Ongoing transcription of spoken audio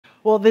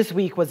Well, this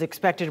week was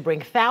expected to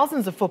bring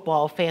thousands of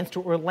football fans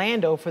to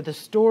Orlando for the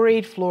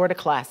storied Florida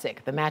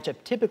Classic. The matchup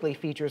typically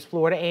features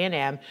Florida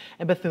A&M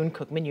and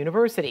Bethune-Cookman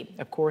University.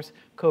 Of course,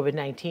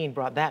 COVID-19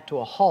 brought that to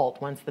a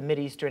halt once the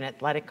Mideastern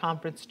Athletic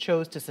Conference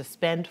chose to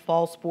suspend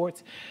fall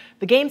sports.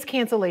 The game's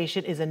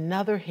cancellation is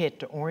another hit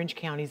to Orange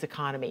County's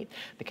economy.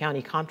 The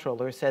county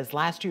comptroller says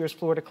last year's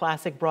Florida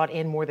Classic brought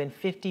in more than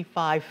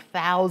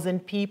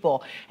 55,000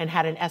 people and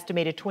had an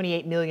estimated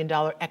 $28 million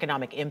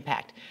economic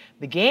impact.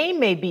 The game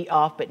may be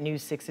off, but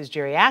News 6's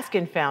Jerry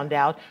Askin found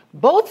out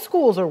both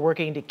schools are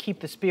working to keep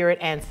the spirit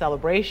and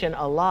celebration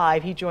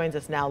alive. He joins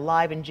us now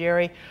live. And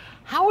Jerry,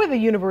 how are the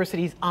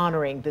universities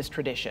honoring this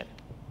tradition?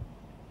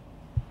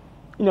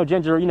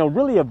 Ginger,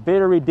 really a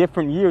very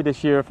different year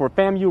this year for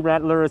FAMU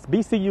Rattlers,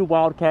 BCU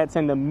Wildcats,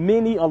 and the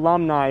many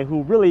alumni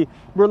who really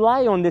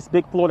rely on this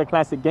big Florida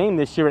Classic game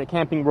this year at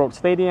Camping World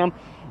Stadium.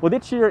 Well,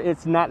 this year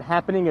it's not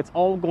happening. It's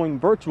all going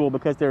virtual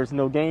because there's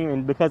no game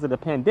and because of the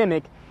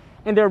pandemic.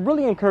 And they're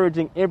really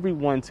encouraging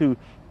everyone to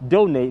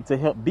donate to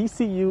help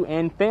BCU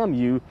and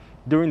FAMU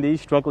during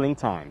these struggling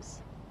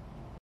times.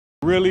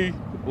 Really,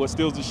 what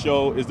steals the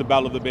show is the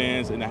Battle of the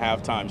Bands and the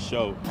halftime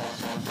show.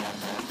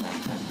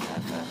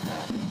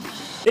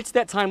 It's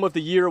that time of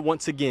the year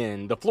once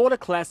again, the Florida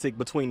Classic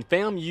between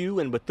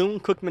FAMU and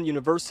Bethune-Cookman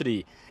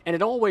University, and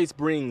it always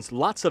brings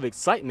lots of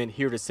excitement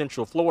here to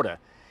Central Florida.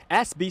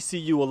 Ask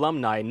BCU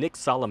alumni Nick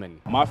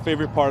Solomon. My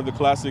favorite part of the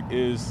Classic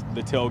is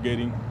the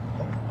tailgating,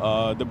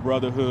 the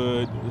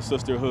brotherhood, the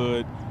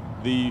sisterhood,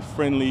 the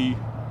friendly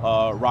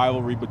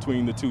rivalry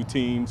between the two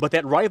teams. But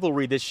that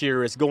rivalry this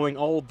year is going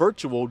all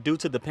virtual due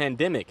to the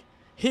pandemic.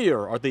 Here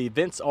are the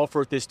events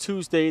offered this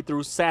Tuesday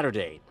through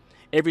Saturday.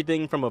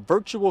 Everything from a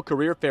virtual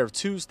career fair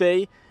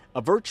Tuesday, a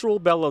virtual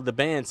Battle of the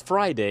Bands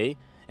Friday,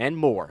 and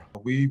more.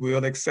 We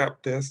will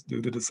accept this due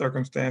to the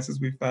circumstances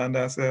we find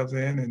ourselves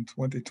in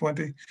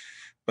 2020,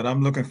 but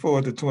I'm looking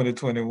forward to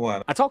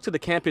 2021. I talked to the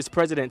campus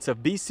presidents of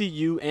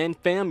BCU and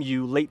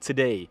FAMU late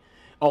today.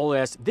 All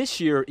as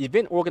this year,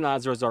 event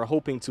organizers are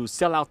hoping to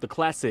sell out the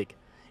Classic,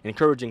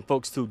 encouraging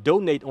folks to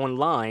donate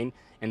online,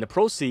 and the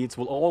proceeds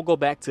will all go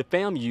back to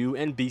FAMU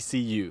and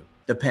BCU.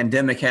 The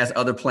pandemic has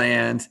other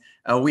plans.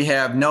 We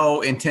have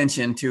no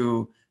intention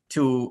to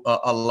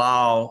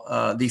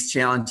allow these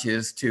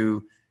challenges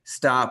to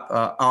stop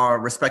our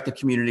respective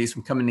communities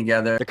from coming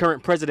together. The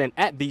current president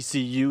at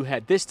BCU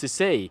had this to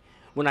say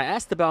when I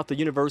asked about the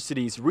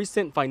university's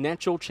recent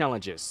financial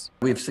challenges.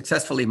 We've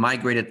successfully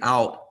migrated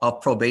out of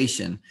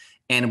probation,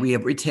 and we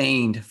have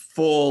retained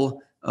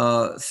full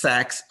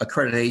SACS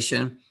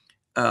accreditation,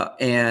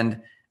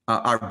 and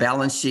our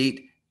balance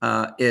sheet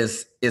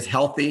is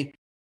healthy.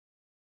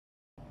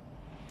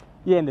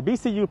 Yeah, and the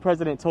BCU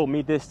president told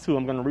me this too.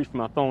 I'm going to reach for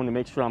my phone to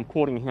make sure I'm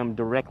quoting him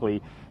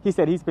directly. He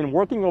said he's been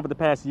working over the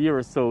past year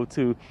or so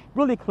to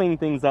really clean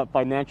things up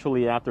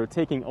financially after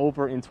taking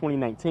over in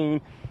 2019.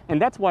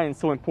 And that's why it's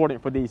so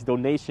important for these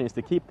donations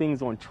to keep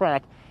things on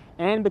track,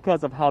 and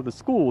because of how the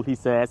school, he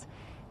says,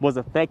 was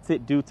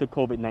affected due to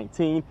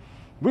COVID-19.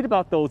 Read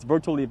about those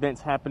virtual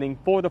events happening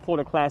for the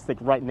Florida Classic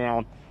right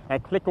now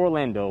at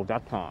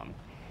clickorlando.com.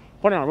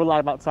 For now, we're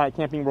live outside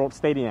Camping World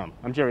Stadium.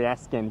 I'm Jerry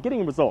Askin,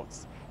 getting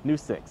results.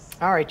 News 6.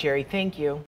 All right, Jerry, thank you.